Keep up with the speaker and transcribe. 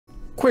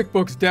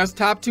QuickBooks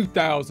Desktop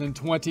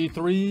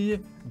 2023,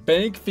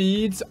 bank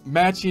feeds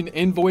matching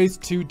invoice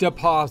to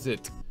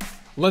deposit.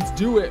 Let's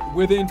do it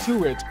with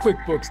Intuit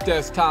QuickBooks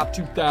Desktop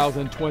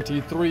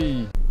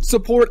 2023.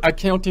 Support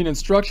accounting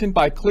instruction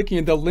by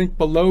clicking the link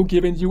below,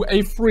 giving you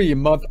a free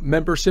month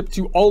membership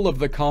to all of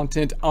the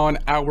content on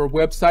our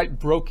website,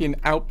 broken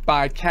out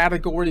by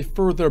category,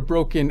 further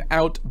broken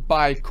out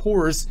by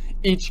course.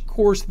 Each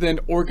course then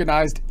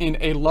organized in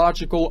a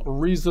logical,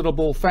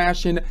 reasonable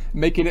fashion,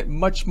 making it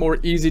much more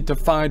easy to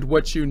find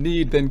what you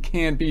need than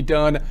can be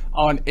done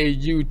on a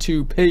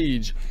YouTube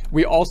page.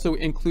 We also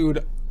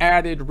include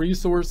added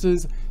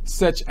resources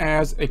such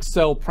as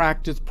Excel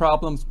practice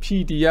problems,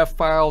 PDF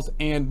files,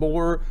 and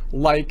more,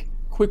 like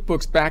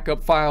QuickBooks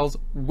backup files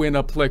when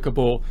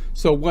applicable.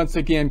 So once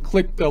again,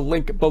 click the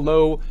link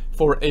below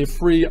for a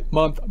free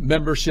month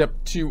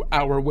membership to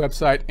our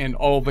website and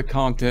all the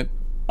content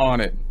on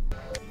it.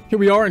 Here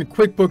we are in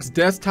QuickBooks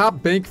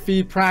Desktop bank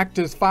feed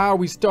practice file.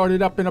 We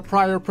started up in a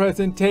prior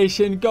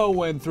presentation,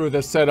 going through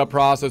the setup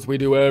process we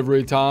do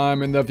every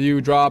time. In the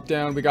view drop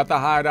down, we got the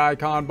hide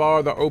icon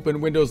bar, the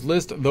open windows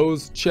list,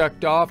 those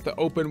checked off. The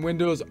open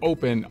windows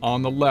open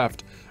on the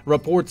left.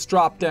 Reports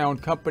drop down,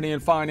 company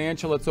and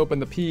financial. Let's open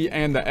the P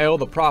and the L,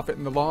 the profit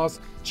and the loss.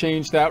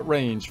 Change that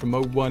range from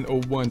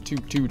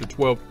 010122 to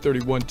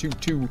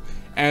 123122,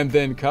 and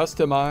then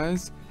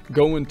customize.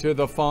 Going to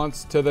the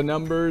fonts, to the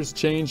numbers,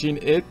 changing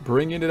it,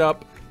 bringing it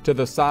up to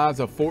the size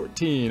of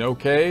 14.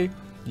 Okay,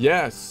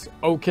 yes,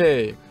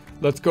 okay.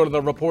 Let's go to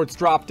the reports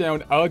drop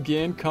down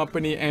again,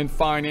 company and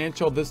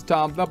financial, this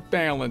time the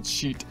balance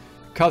sheet.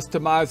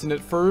 Customizing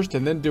it first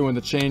and then doing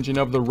the changing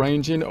of the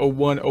ranging,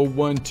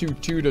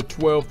 010122 to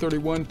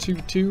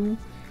 123122.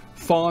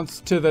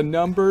 Fonts to the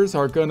numbers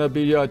are gonna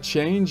be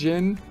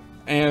changing,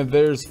 and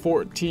there's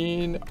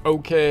 14.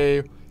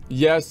 Okay,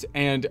 yes,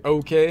 and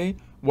okay.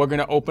 We're going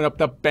to open up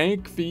the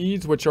bank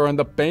feeds, which are in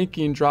the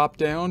banking drop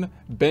down.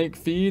 Bank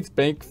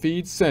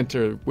feeds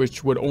center,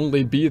 which would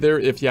only be there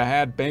if you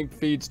had bank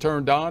feeds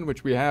turned on,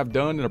 which we have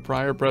done in a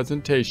prior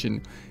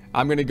presentation.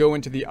 I'm going to go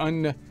into the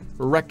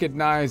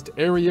unrecognized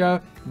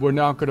area. We're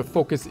now going to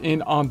focus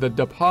in on the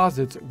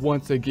deposits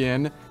once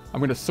again. I'm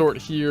going to sort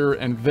here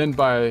and then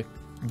by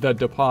the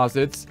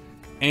deposits.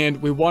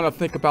 And we want to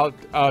think about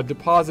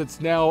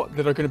deposits now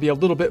that are going to be a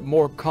little bit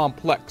more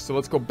complex. So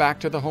let's go back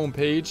to the home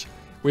page.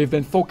 We've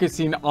been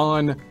focusing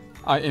on,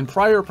 in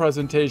prior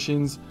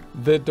presentations,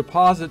 the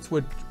deposits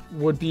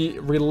would be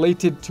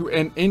related to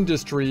an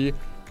industry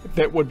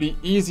that would be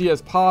easy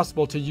as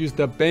possible to use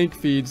the bank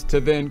feeds to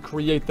then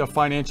create the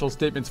financial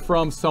statements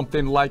from,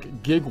 something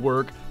like gig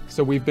work.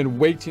 So we've been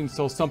waiting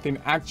till something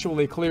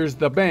actually clears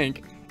the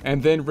bank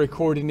and then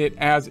recording it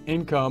as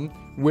income,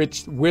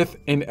 which with,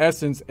 in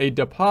essence, a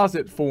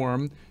deposit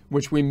form,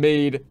 which we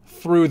made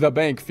through the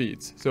bank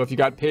feeds. So if you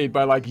got paid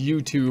by like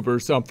YouTube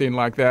or something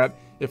like that,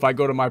 if I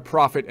go to my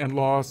profit and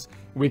loss,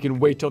 we can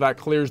wait till that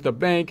clears the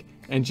bank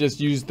and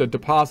just use the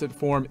deposit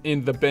form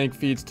in the bank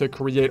feeds to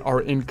create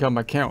our income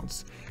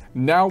accounts.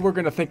 Now we're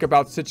going to think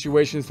about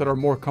situations that are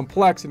more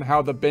complex and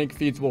how the bank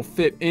feeds will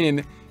fit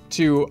in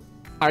to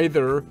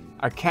either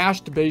a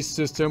cash-based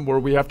system where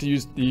we have to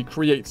use the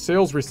create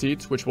sales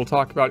receipts, which we'll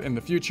talk about in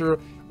the future,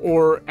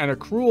 or an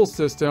accrual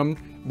system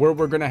where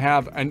we're going to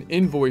have an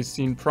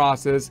invoicing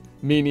process,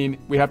 meaning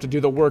we have to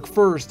do the work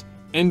first,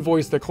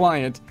 invoice the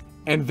client,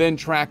 and then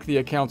track the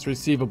accounts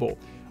receivable.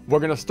 We're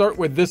going to start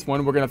with this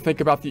one. We're going to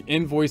think about the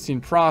invoicing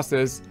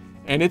process,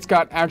 and it's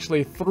got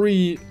actually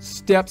 3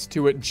 steps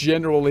to it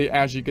generally.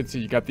 As you can see,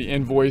 you got the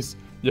invoice,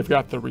 you've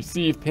got the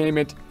receive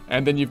payment,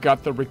 and then you've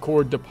got the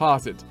record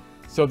deposit.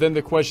 So then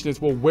the question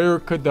is, well, where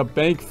could the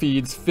bank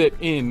feeds fit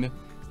in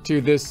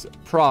to this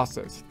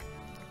process?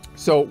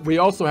 So we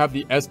also have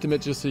the estimate,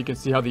 just so you can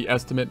see how the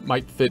estimate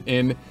might fit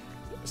in.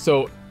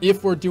 So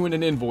if we're doing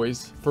an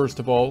invoice, first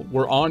of all,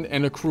 we're on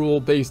an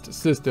accrual-based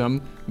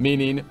system,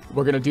 meaning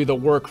we're going to do the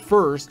work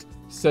first,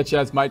 such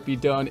as might be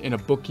done in a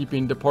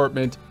bookkeeping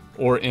department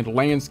or in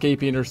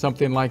landscaping or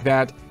something like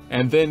that.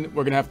 And then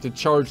we're going to have to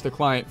charge the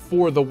client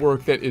for the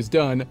work that is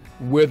done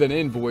with an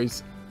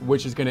invoice,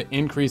 which is going to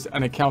increase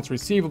an accounts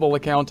receivable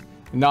account,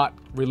 not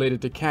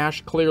related to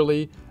cash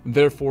clearly.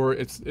 Therefore,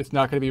 it's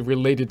not going to be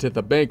related to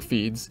the bank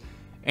feeds.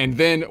 And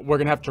then we're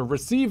going to have to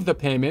receive the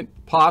payment,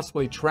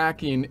 possibly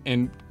tracking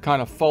and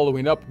kind of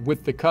following up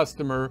with the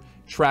customer,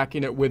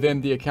 tracking it within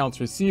the accounts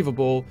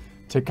receivable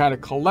to kind of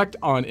collect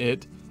on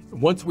it.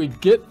 Once we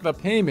get the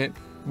payment,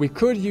 we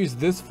could use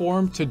this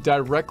form to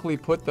directly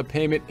put the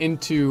payment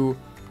into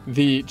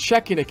the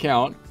checking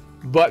account,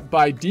 but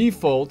by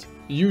default,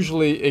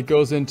 usually it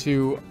goes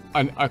into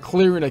a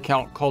clearing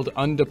account called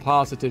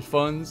undeposited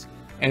funds,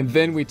 and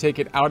then we take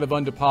it out of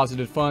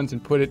undeposited funds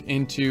and put it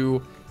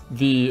into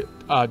the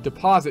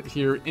deposit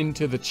here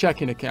into the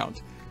checking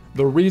account.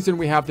 The reason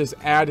we have this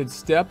added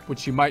step,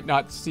 which you might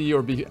not see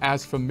or be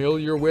as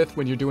familiar with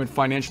when you're doing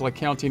financial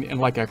accounting in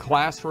like a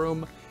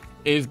classroom,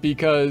 is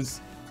because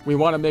we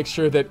want to make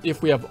sure that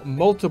if we have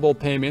multiple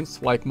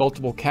payments, like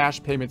multiple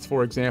cash payments,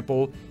 for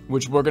example,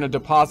 which we're going to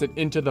deposit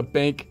into the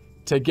bank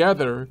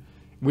together,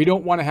 we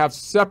don't want to have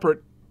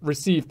separate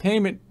receive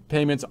payment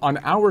payments on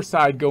our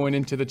side going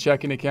into the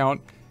checking account,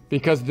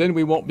 because then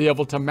we won't be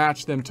able to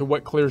match them to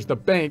what clears the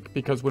bank,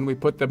 because when we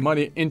put the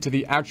money into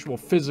the actual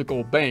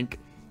physical bank,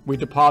 we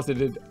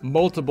deposited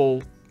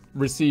multiple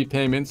received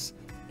payments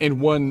in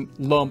one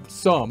lump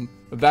sum.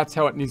 That's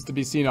how it needs to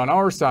be seen on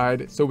our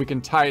side, so we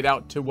can tie it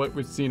out to what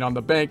we've seen on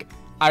the bank,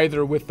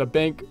 either with the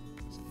bank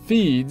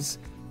feeds,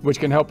 which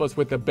can help us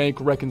with the bank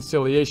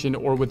reconciliation,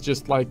 or with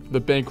just like the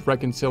bank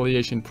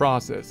reconciliation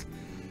process.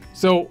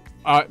 So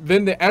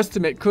then the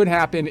estimate could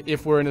happen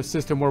if we're in a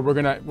system where we're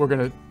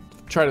gonna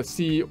try to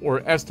see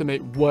or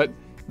estimate what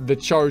the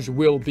charge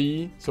will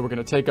be. So we're going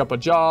to take up a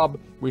job,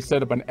 we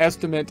set up an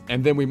estimate,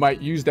 and then we might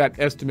use that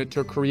estimate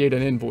to create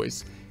an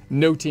invoice,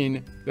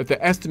 noting that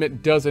the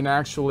estimate doesn't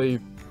actually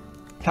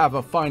have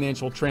a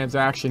financial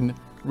transaction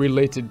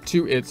related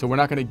to it. So we're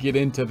not going to get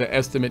into the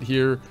estimate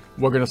here.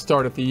 We're going to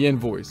start at the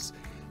invoice.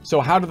 So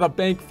how do the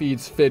bank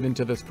feeds fit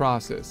into this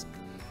process?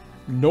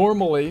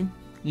 Normally,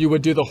 you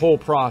would do the whole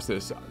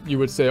process. You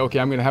would say, okay,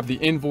 I'm going to have the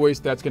invoice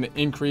that's going to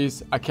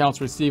increase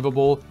accounts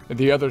receivable.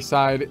 The other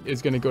side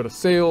is going to go to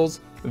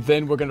sales.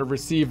 Then we're going to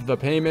receive the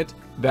payment.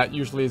 That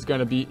usually is going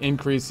to be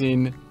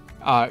increasing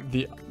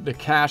the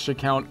cash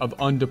account of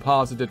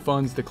undeposited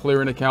funds, the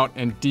clearing account,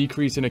 and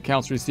decreasing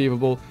accounts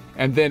receivable.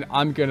 And then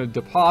I'm going to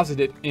deposit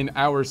it in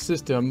our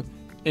system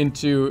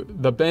into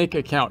the bank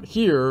account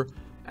here,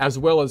 as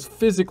well as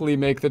physically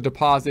make the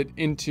deposit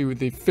into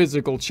the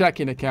physical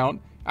checking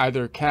account,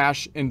 either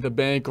cash in the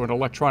bank or an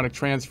electronic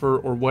transfer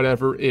or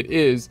whatever it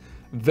is.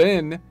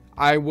 Then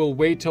I will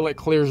wait till it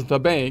clears the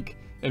bank.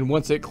 And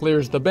once it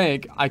clears the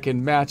bank, I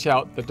can match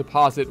out the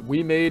deposit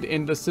we made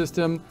in the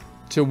system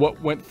to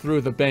what went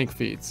through the bank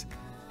feeds.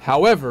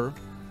 However,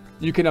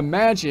 you can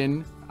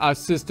imagine a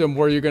system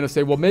where you're going to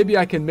say, well, maybe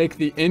I can make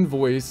the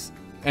invoice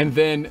and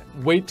then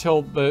wait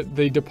till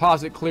the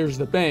deposit clears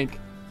the bank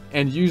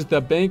and use the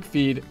bank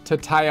feed to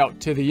tie out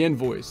to the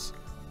invoice.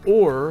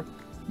 Or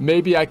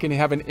maybe I can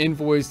have an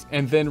invoice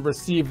and then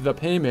receive the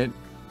payment,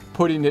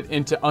 putting it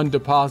into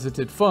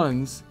undeposited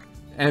funds,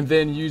 and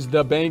then use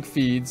the bank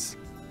feeds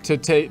to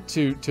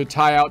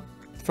tie out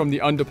from the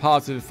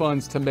undeposited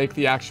funds to make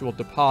the actual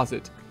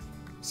deposit.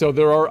 So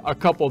there are a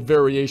couple of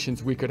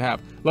variations we could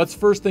have. Let's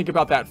first think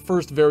about that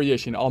first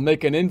variation. I'll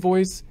make an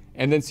invoice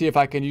and then see if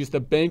I can use the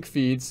bank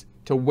feeds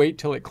to wait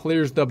till it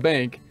clears the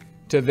bank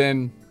to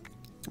then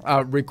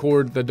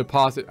record the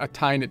deposit,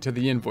 tying it to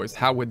the invoice.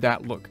 How would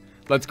that look?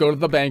 Let's go to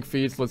the bank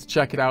feeds. Let's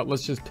check it out.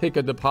 Let's just pick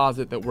a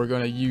deposit that we're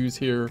going to use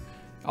here.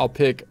 I'll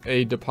pick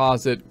a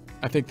deposit.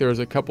 I think there's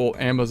a couple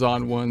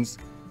Amazon ones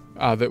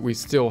that we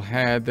still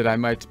had that I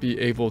might be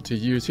able to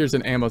use. Here's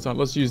an Amazon.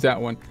 Let's use that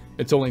one.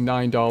 It's only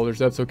 $9.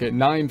 That's okay.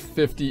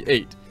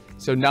 $9.58.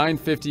 So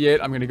 $9.58.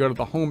 I'm going to go to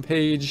the home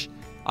page.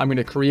 I'm going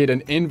to create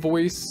an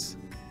invoice.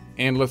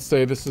 And let's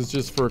say this is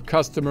just for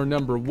customer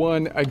number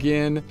 1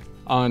 again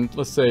on,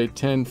 let's say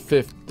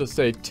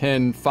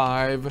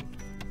 10.5.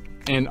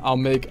 And I'll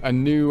make a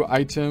new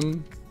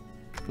item.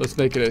 Let's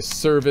make it a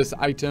service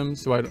item.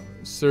 So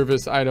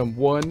service item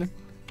 1,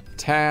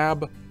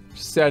 tab,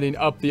 setting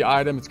up the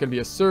item. It's going to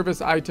be a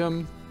service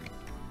item.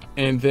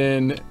 And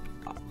then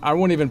I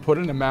won't even put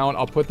an amount.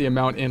 I'll put the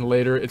amount in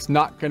later. It's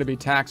not going to be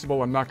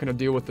taxable. I'm not going to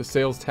deal with the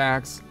sales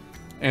tax.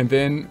 And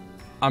then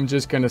I'm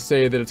just going to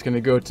say that it's going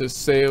to go to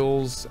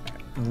sales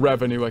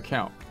revenue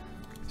account.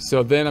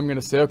 So then I'm going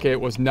to say, okay,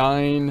 it was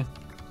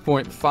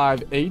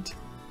 9.58.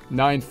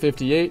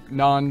 958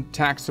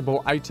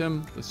 non-taxable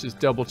item. Let's just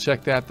double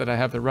check that I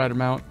have the right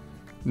amount.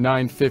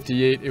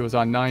 958. It was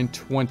on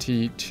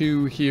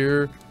 922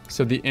 here.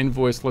 So the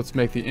invoice, let's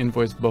make the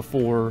invoice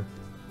before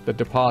the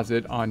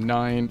deposit on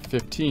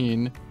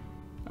 915.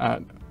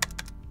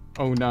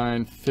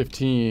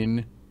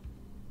 0915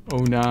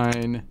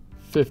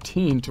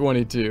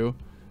 091522.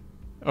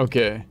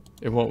 Okay,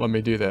 it won't let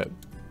me do that.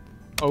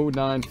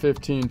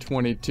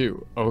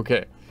 091522.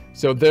 Okay,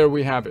 so there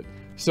we have it.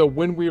 So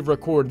when we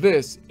record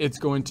this, it's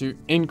going to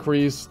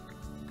increase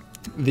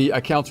the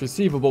accounts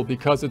receivable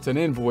because it's an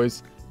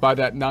invoice by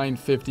that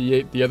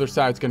 958. The other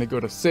side's going to go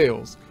to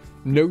sales.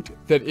 Note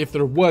that if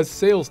there was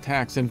sales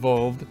tax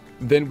involved,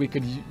 then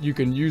you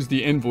can use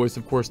the invoice,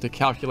 of course, to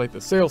calculate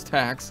the sales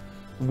tax,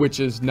 which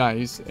is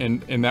nice,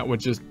 and that would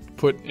just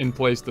put in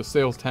place the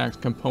sales tax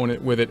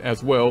component with it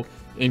as well,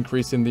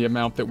 increasing the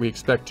amount that we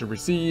expect to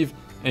receive,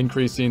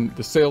 increasing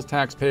the sales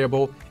tax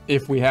payable.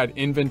 If we had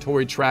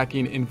inventory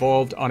tracking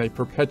involved on a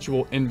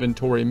perpetual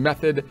inventory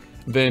method,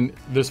 then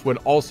this would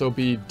also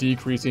be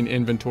decreasing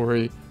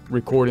inventory,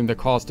 recording the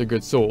cost of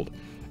goods sold.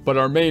 But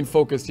our main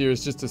focus here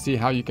is just to see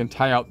how you can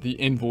tie out the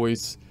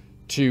invoice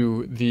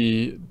to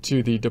the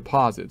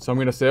deposit. So I'm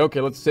going to say,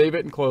 okay, let's save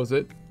it and close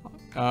it.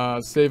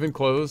 Save and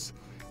close.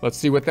 Let's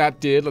see what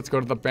that did. Let's go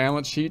to the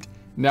balance sheet.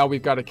 Now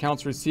we've got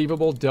accounts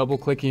receivable, double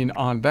clicking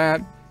on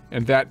that,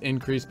 and that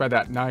increased by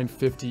that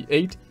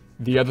 958.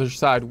 The other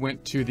side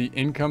went to the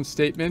income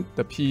statement,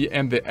 the P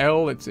and the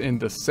L. It's in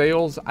the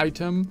sales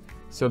item.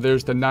 So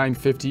there's the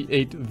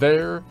 958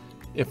 there.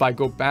 If I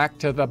go back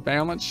to the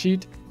balance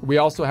sheet, we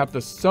also have the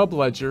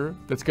subledger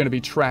that's going to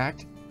be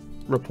tracked.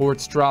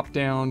 Reports drop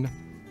down,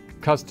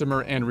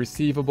 customer and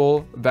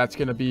receivable. That's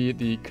going to be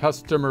the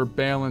customer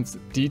balance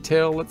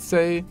detail, let's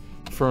say,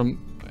 from,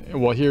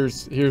 well,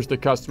 here's the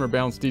customer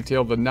balance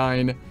detail, the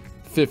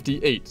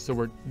 958. So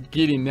we're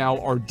getting now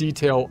our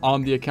detail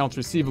on the accounts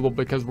receivable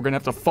because we're going to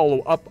have to follow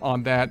up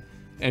on that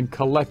and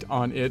collect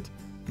on it.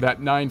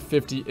 That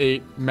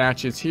 958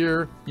 matches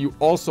here. You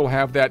also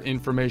have that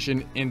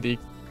information in the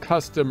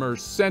customer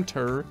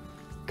center,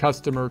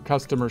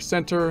 customer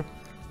center.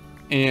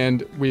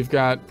 And we've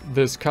got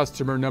this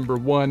customer number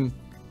 1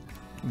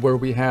 where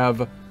we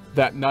have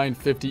that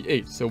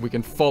 958. So we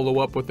can follow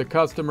up with the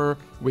customer.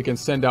 We can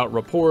send out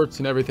reports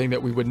and everything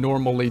that we would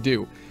normally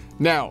do.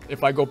 Now,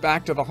 if I go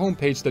back to the home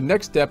page, the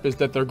next step is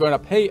that they're going to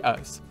pay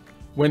us.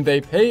 When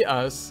they pay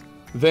us,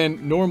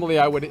 then normally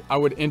I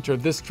would enter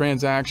this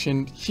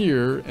transaction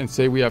here and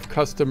say we have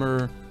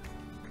customer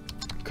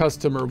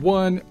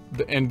 1,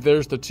 and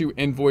there's the 2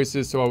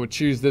 invoices. So I would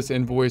choose this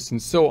invoice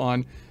and so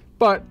on.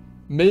 But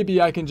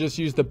maybe I can just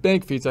use the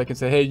bank feeds. I can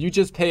say, hey, you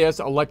just pay us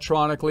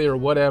electronically or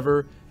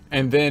whatever,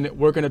 and then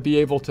we're going to be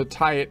able to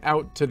tie it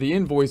out to the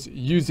invoice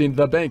using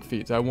the bank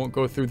feeds. I won't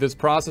go through this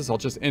process. I'll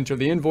just enter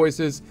the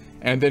invoices,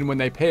 and then when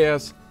they pay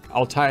us,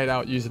 I'll tie it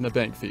out using the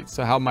bank feeds.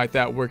 So how might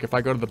that work? If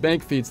I go to the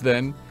bank feeds,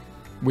 then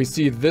we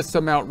see this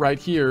amount right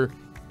here.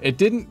 It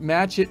didn't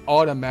match it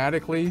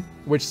automatically,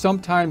 which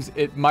sometimes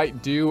it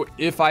might do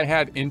if I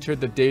had entered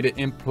the data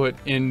input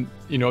in,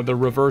 the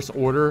reverse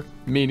order,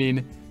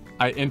 meaning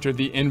I entered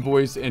the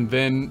invoice and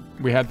then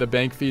we had the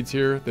bank feeds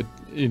here,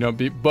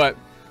 but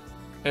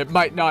it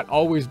might not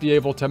always be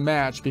able to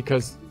match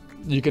because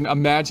you can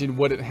imagine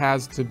what it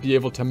has to be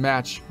able to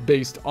match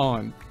based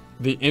on.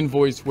 The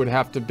invoice would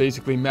have to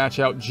basically match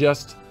out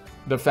just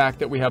the fact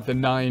that we have the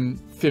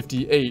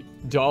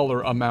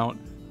 $958 amount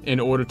in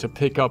order to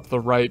pick up the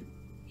right,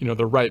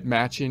 the right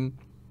matching.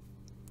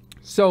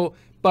 So,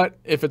 but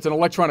if it's an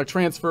electronic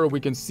transfer,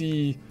 we can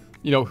see,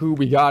 who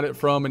we got it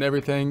from and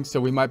everything. So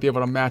we might be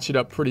able to match it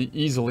up pretty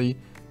easily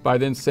by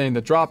then saying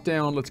the drop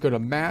down, let's go to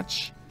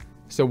match.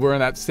 So we're in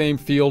that same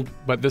field,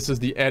 but this is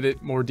the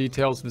edit, more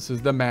details. This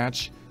is the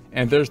match.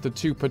 And there's the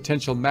 2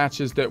 potential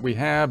matches that we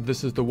have.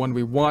 This is the one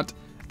we want,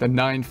 the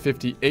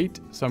 958.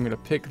 So I'm going to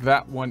pick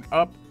that one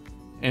up.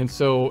 And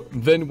so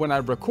then when I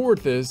record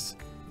this,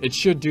 it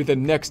should do the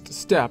next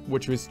step,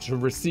 which was to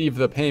receive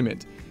the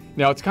payment.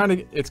 Now it's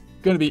going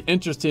to be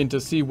interesting to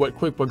see what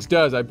QuickBooks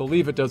does. I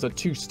believe it does a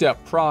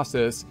 2-step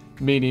process,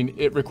 meaning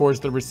it records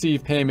the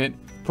received payment,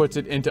 puts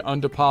it into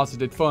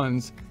undeposited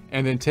funds,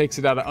 and then takes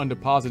it out of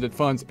undeposited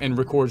funds and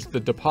records the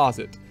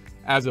deposit,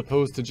 as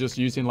opposed to just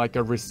using like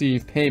a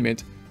received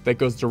payment that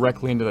goes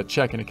directly into the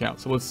checking account.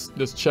 So let's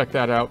just check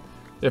that out.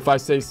 If I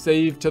say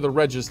save to the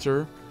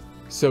register,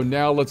 so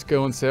now let's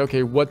go and say,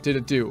 okay, what did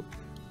it do?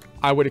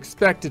 I would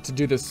expect it to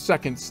do the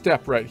second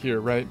step right here,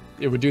 right?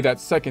 It would do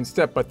that second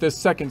step, but this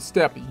second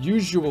step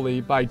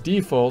usually by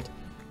default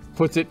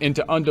puts it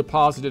into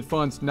undeposited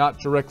funds, not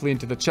directly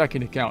into the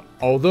checking account.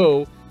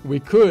 Although we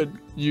could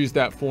use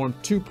that form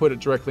to put it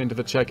directly into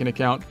the checking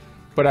account,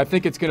 but I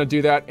think it's going to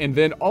do that and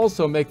then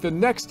also make the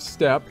next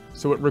step.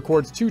 So it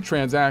records 2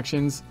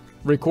 transactions,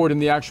 recording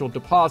the actual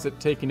deposit,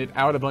 taking it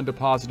out of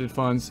undeposited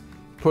funds,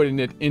 putting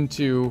it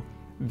into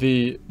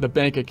the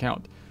bank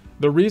account.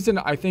 The reason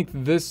I think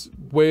this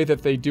way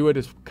that they do it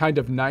is kind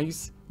of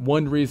nice,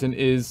 one reason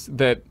is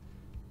that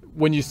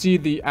when you see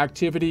the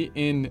activity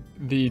in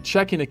the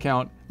checking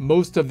account,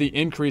 most of the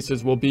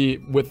increases will be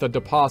with the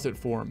deposit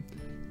form.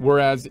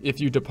 Whereas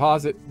if you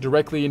deposit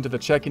directly into the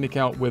checking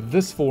account with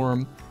this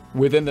form,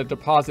 within the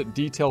deposit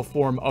detail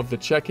form of the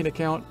checking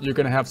account, you're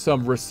going to have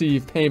some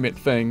receive payment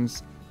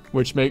things,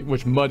 which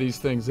muddies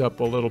things up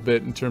a little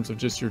bit in terms of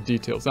just your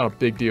details. Not a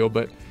big deal,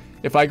 but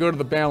if I go to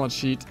the balance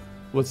sheet,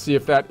 let's see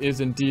if that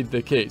is indeed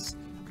the case.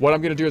 What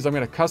I'm going to do is I'm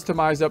going to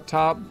customize up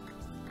top.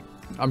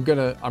 I'm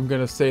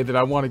gonna say that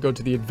I want to go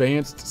to the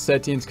advanced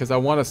settings because I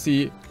want to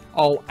see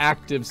all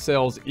active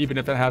cells, even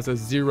if it has a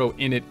 0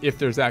 in it, if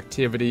there's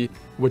activity,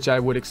 which I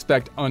would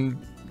expect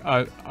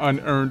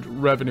unearned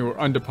revenue or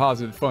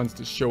undeposited funds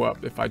to show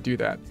up if I do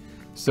that.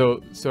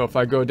 So if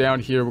I go down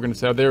here, we're going to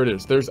say, oh, there it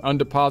is. There's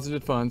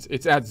undeposited funds.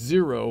 It's at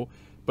 0,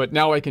 but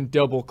now I can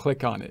double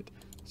click on it.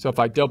 So if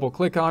I double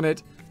click on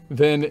it,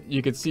 then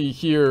you can see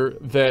here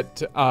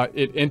that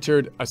it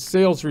entered a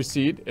sales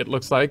receipt. It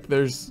looks like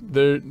here's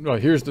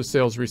the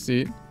sales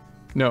receipt.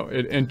 No,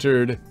 it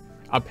entered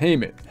a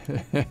payment.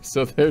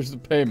 So there's the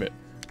payment.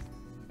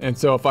 And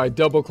so if I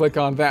double click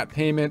on that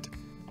payment,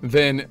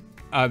 then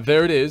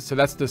there it is. So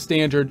that's the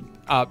standard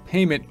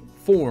payment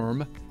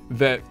form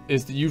that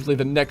is usually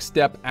the next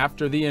step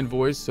after the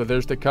invoice. So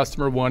there's the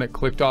customer one. It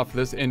clicked off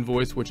this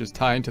invoice, which is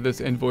tying to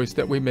this invoice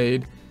that we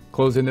made,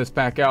 closing this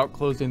back out,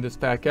 closing this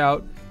back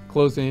out,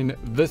 closing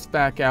this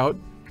back out.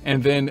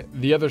 And then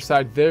the other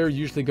side there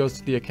usually goes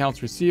to the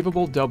accounts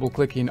receivable, double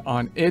clicking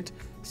on it.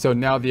 So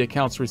now the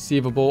accounts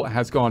receivable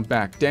has gone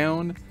back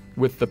down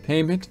with the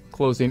payment,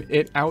 closing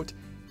it out,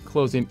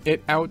 closing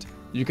it out.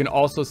 You can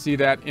also see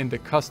that in the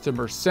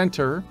customer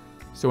center.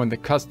 So in the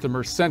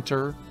customer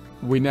center,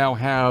 we now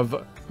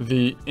have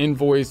the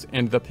invoice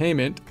and the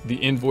payment. The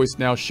invoice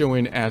now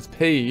showing as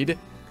paid.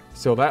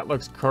 So that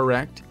looks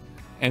correct.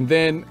 And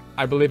then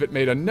I believe it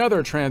made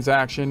another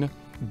transaction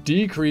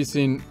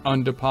decreasing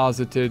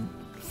undeposited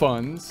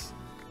funds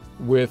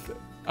with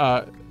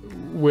the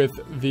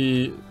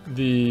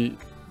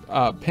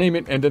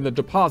payment and then the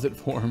deposit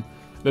form.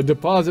 The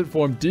deposit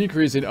form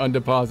decreasing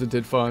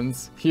undeposited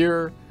funds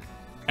here,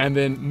 and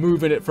then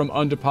moving it from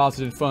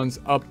undeposited funds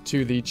up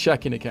to the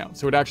checking account.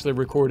 So it actually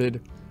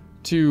recorded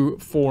two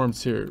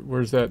forms here.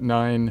 Where's that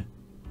 9?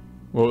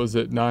 What was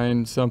it?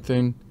 9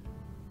 something.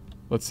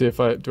 Let's see if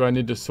do I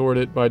need to sort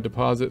it by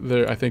deposit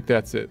there? I think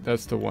that's it.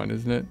 That's the one,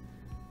 isn't it?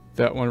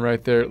 That one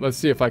right there. Let's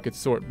see if I could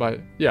sort by,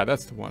 yeah,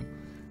 that's the one.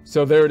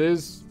 So there it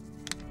is.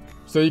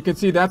 So you can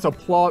see that's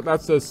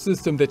a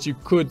system that you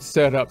could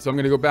set up. So I'm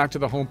going to go back to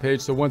the home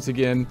page. So once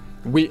again,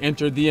 we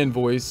entered the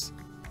invoice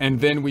and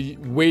then we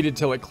waited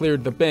till it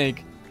cleared the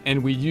bank,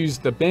 and we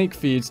used the bank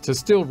feeds to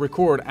still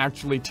record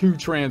actually 2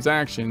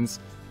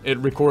 transactions. It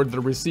recorded the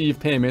received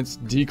payments,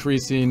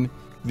 decreasing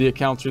the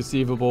accounts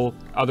receivable,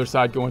 other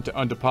side going to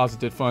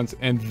undeposited funds,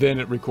 and then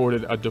it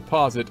recorded a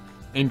deposit,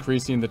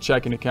 increasing the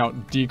checking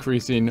account,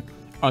 decreasing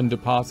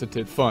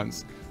undeposited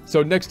funds.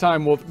 So next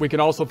time we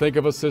can also think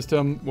of a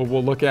system where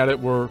we'll look at it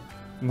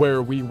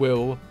where we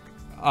will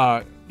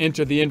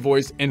enter the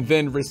invoice and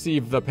then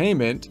receive the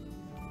payment,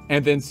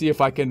 and then see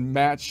if I can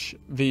match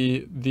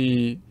the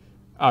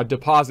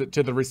deposit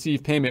to the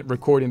received payment,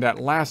 recording that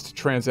last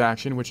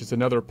transaction, which is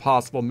another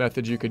possible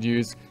method you could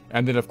use.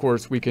 And then of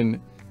course we can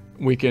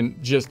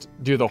just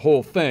do the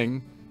whole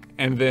thing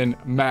and then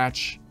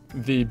match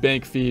the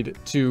bank feed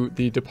to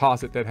the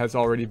deposit that has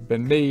already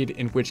been made,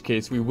 in which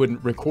case we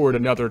wouldn't record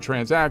another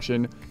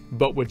transaction,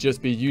 but would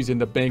just be using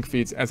the bank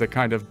feeds as a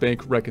kind of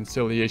bank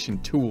reconciliation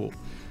tool.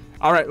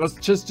 All right, let's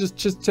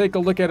just take a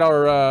look at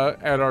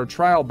our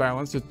trial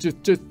balance.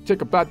 Just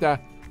take about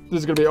that. This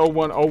is going to be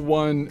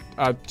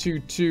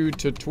 010122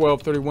 to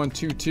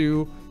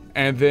 123122,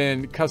 and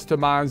then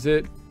customize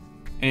it,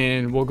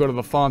 and we'll go to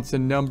the fonts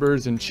and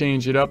numbers and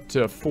change it up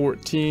to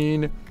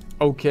 14.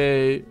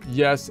 Okay,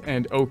 yes,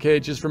 and okay.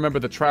 Just remember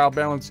the trial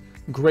balance,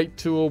 great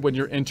tool when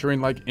you're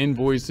entering like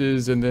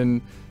invoices and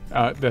then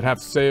that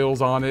have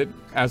sales on it,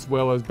 as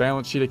well as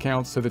balance sheet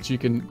accounts, so that you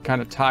can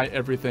kind of tie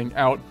everything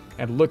out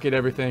and look at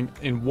everything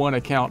in one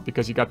account,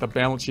 because you got the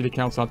balance sheet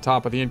accounts on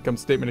top of the income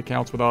statement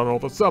accounts without all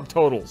the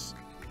subtotals.